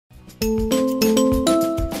A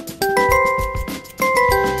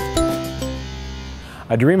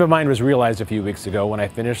dream of mine was realized a few weeks ago when I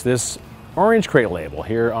finished this orange crate label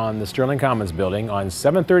here on the Sterling Commons building on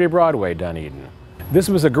 730 Broadway, Dunedin. This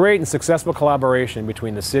was a great and successful collaboration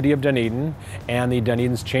between the City of Dunedin and the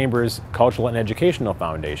Dunedin's Chamber's Cultural and Educational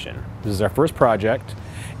Foundation. This is our first project,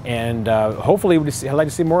 and hopefully I'd like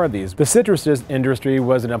to see more of these. The citrus industry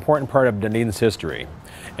was an important part of Dunedin's history,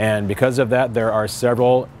 and because of that there are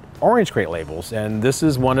several orange crate labels, and this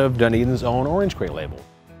is one of Dunedin's own orange crate labels.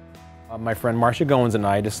 My friend Marcia Goins and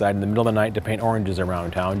I decided in the middle of the night to paint oranges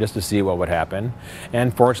around town just to see what would happen.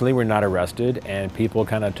 And fortunately, we're not arrested, and people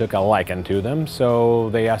kind of took a liking to them, so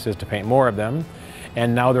they asked us to paint more of them.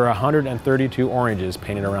 And now there are 132 oranges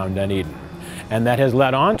painted around Dunedin. And that has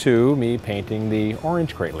led on to me painting the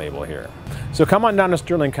orange crate label here. So come on down to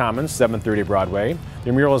Sterling Commons, 730 Broadway.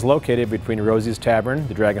 The mural is located between Rosie's Tavern,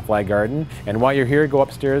 the Dragonfly Garden, and while you're here, go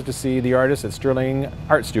upstairs to see the artists at Sterling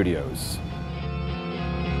Art Studios.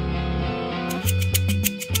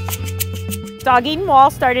 Dogedin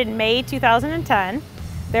Mural started in May 2010.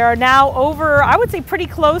 There are now over, I would say pretty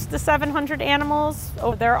close to 700 animals.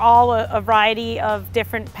 They're all a variety of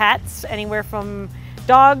different pets, anywhere from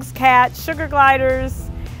dogs, cats, sugar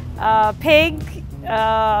gliders, pig,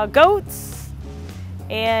 goats,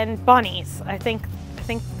 and bunnies. I think,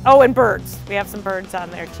 oh, and birds. We have some birds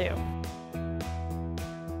on there too.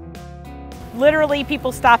 Literally,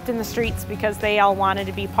 people stopped in the streets because they all wanted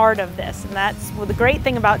to be part of this. And that's well, the great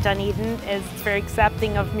thing about Dunedin is it's very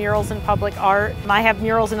accepting of murals and public art. I have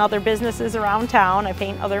murals in other businesses around town. I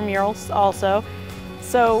paint other murals also.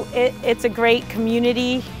 So it's a great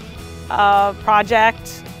community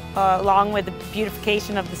project along with the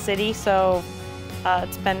beautification of the city. So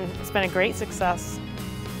it's been a great success.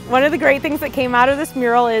 One of the great things that came out of this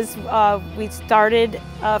mural is we started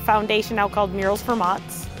a foundation now called Murals for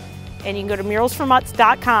Mutts. And you can go to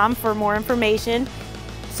muralsformutts.com for more information.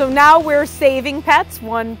 So now we're saving pets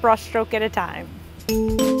one brushstroke at a time.